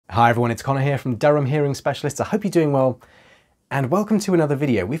Hi everyone, it's Connor here from Durham Hearing Specialists. I hope you're doing well and welcome to another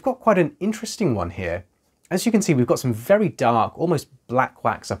video. We've got quite an interesting one here. As you can see, we've got some very dark, almost black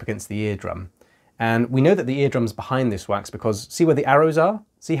wax up against the eardrum. And we know that the eardrum's behind this wax because see where the arrows are?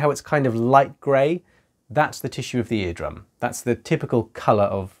 See how it's kind of light grey? That's the tissue of the eardrum. That's the typical colour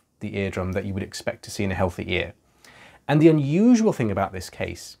of the eardrum that you would expect to see in a healthy ear. And the unusual thing about this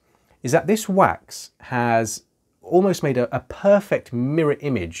case is that this wax has almost made a perfect mirror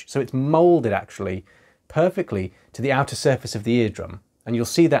image. So it's moulded actually perfectly to the outer surface of the eardrum. And you'll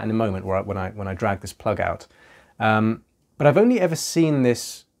see that in a moment when I drag this plug out. But I've only ever seen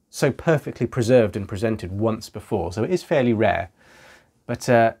this so perfectly preserved and presented once before. So it is fairly rare.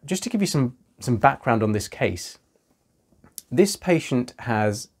 But just to give you some background on this case, this patient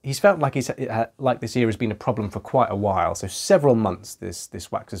he's felt like this ear has been a problem for quite a while. So several months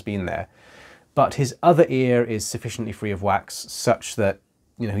this wax has been there. But his other ear is sufficiently free of wax such that,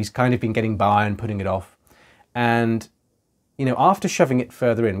 he's kind of been getting by and putting it off. And, after shoving it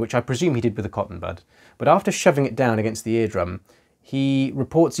further in, which I presume he did with a cotton bud, but after shoving it down against the eardrum, he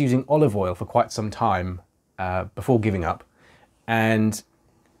reports using olive oil for quite some time before giving up. And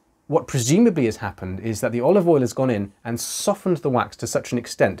what presumably has happened is that the olive oil has gone in and softened the wax to such an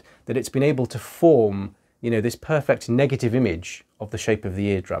extent that it's been able to form, this perfect negative image of the shape of the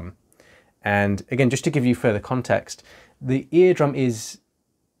eardrum. And again, just to give you further context, the eardrum is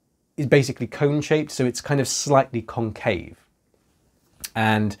basically cone-shaped, so it's kind of slightly concave.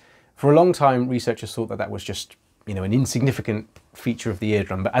 And for a long time, researchers thought that that was just, an insignificant feature of the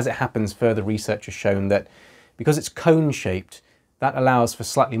eardrum. But as it happens, further research has shown that because it's cone-shaped, that allows for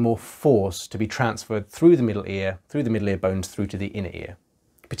slightly more force to be transferred through the middle ear bones, through to the inner ear,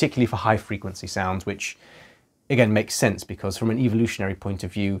 particularly for high-frequency sounds, which, again, makes sense because from an evolutionary point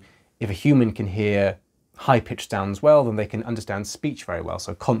of view, if a human can hear high-pitched sounds well, then they can understand speech very well.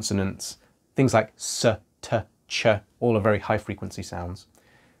 So consonants, things like s, t, ch, all are very high-frequency sounds.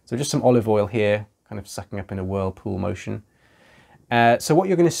 So just some olive oil here, kind of sucking up in a whirlpool motion. So what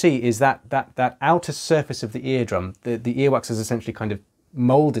you're going to see is that outer surface of the eardrum, the earwax is essentially kind of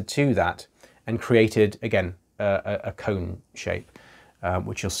moulded to that and created, again, a cone shape,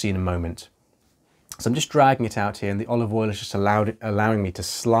 which you'll see in a moment. So I'm just dragging it out here and the olive oil is just allowing me to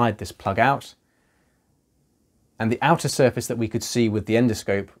slide this plug out. And the outer surface that we could see with the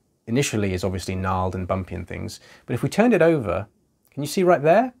endoscope initially is obviously gnarled and bumpy and things. But if we turned it over, can you see right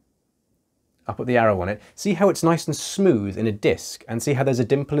there? I'll put the arrow on it. See how it's nice and smooth in a disc and see how there's a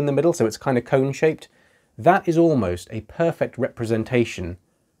dimple in the middle, so it's kind of cone shaped? That is almost a perfect representation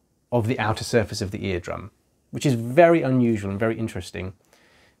of the outer surface of the eardrum, which is very unusual and very interesting.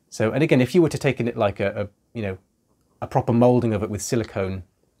 So, and again, if you were to take it like a proper moulding of it with silicone,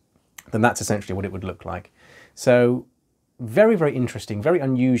 then that's essentially what it would look like. So very, very interesting, very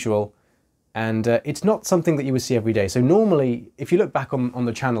unusual. And it's not something that you would see every day. So normally, if you look back on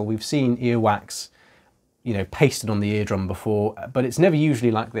the channel, we've seen earwax, pasted on the eardrum before, but it's never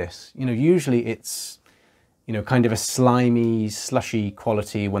usually like this. Usually it's, kind of a slimy, slushy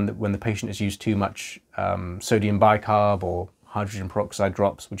quality when the patient has used too much sodium bicarb or hydrogen peroxide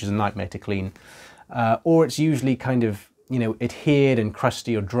drops, which is a nightmare to clean. Or it's usually kind of, adhered and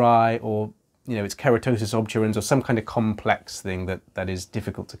crusty or dry, or, it's keratosis obturans or some kind of complex thing that is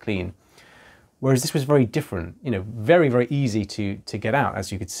difficult to clean. Whereas this was very different, very, very easy to get out,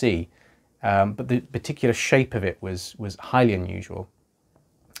 as you could see. But the particular shape of it was highly unusual.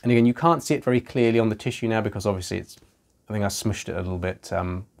 And again, you can't see it very clearly on the tissue now because obviously I think I smushed it a little bit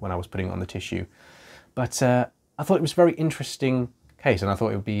when I was putting it on the tissue. But I thought it was a very interesting case and I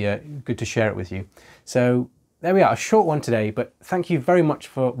thought it would be good to share it with you. So there we are, a short one today, but thank you very much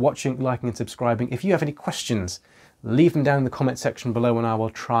for watching, liking and subscribing. If you have any questions, leave them down in the comment section below and I will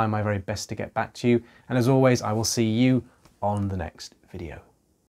try my very best to get back to you. And as always, I will see you on the next video.